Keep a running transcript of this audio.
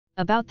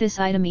About this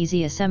item,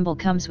 easy assemble,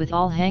 comes with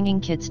all hanging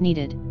kits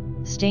needed,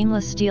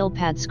 stainless steel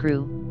pad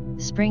screw,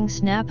 spring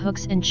snap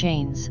hooks and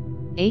chains,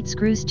 8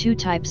 screws, 2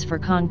 types for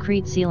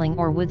concrete ceiling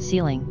or wood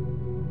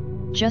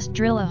ceiling. Just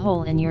drill a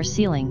hole in your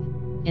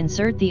ceiling,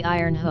 insert the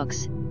iron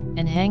hooks,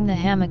 and hang the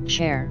hammock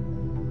chair.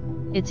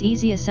 It's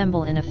easy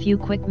assemble in a few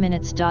quick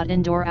minutes.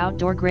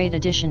 Indoor-outdoor great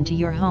addition to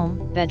your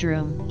home,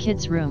 bedroom,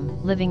 kids'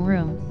 room, living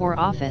room, or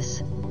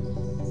office.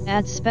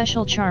 Adds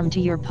special charm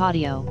to your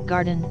patio,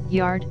 garden,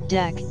 yard,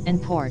 deck,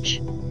 and porch.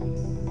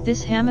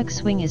 This hammock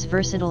swing is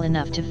versatile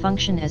enough to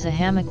function as a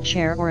hammock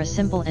chair or a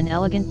simple and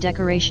elegant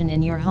decoration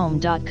in your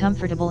home.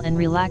 Comfortable and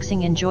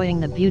relaxing,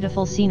 enjoying the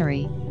beautiful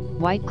scenery.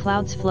 White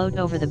clouds float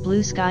over the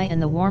blue sky and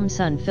the warm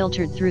sun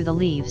filtered through the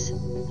leaves.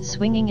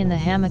 Swinging in the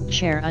hammock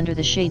chair under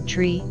the shade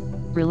tree,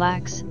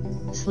 relax,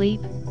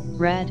 sleep,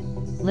 read,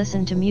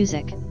 listen to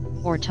music,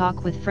 or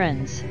talk with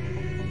friends.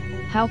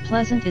 How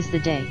pleasant is the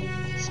day!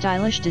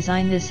 Stylish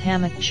design. This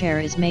hammock chair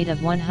is made of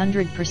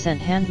 100%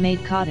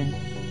 handmade cotton.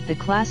 The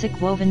classic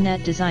woven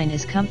net design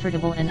is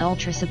comfortable and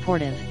ultra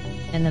supportive,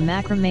 and the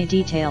macrame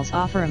details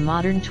offer a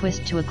modern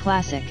twist to a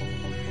classic.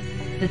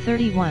 The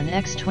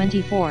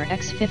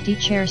 31x24x50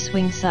 chair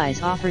swing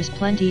size offers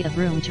plenty of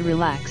room to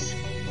relax.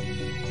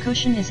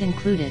 Cushion is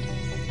included.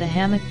 The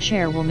hammock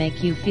chair will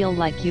make you feel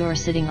like you're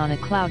sitting on a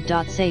cloud.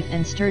 Safe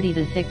and sturdy.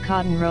 The thick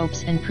cotton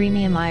ropes and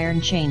premium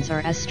iron chains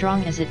are as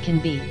strong as it can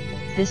be.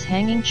 This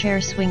hanging chair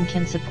swing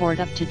can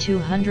support up to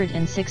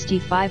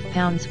 265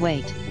 pounds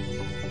weight.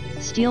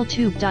 Steel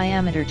tube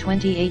diameter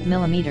 28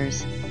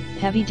 mm.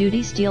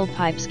 Heavy-duty steel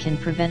pipes can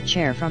prevent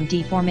chair from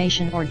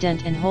deformation or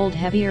dent and hold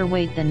heavier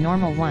weight than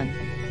normal one.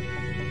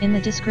 In the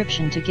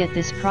description to get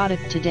this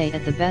product today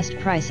at the best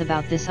price.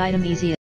 About this item, easy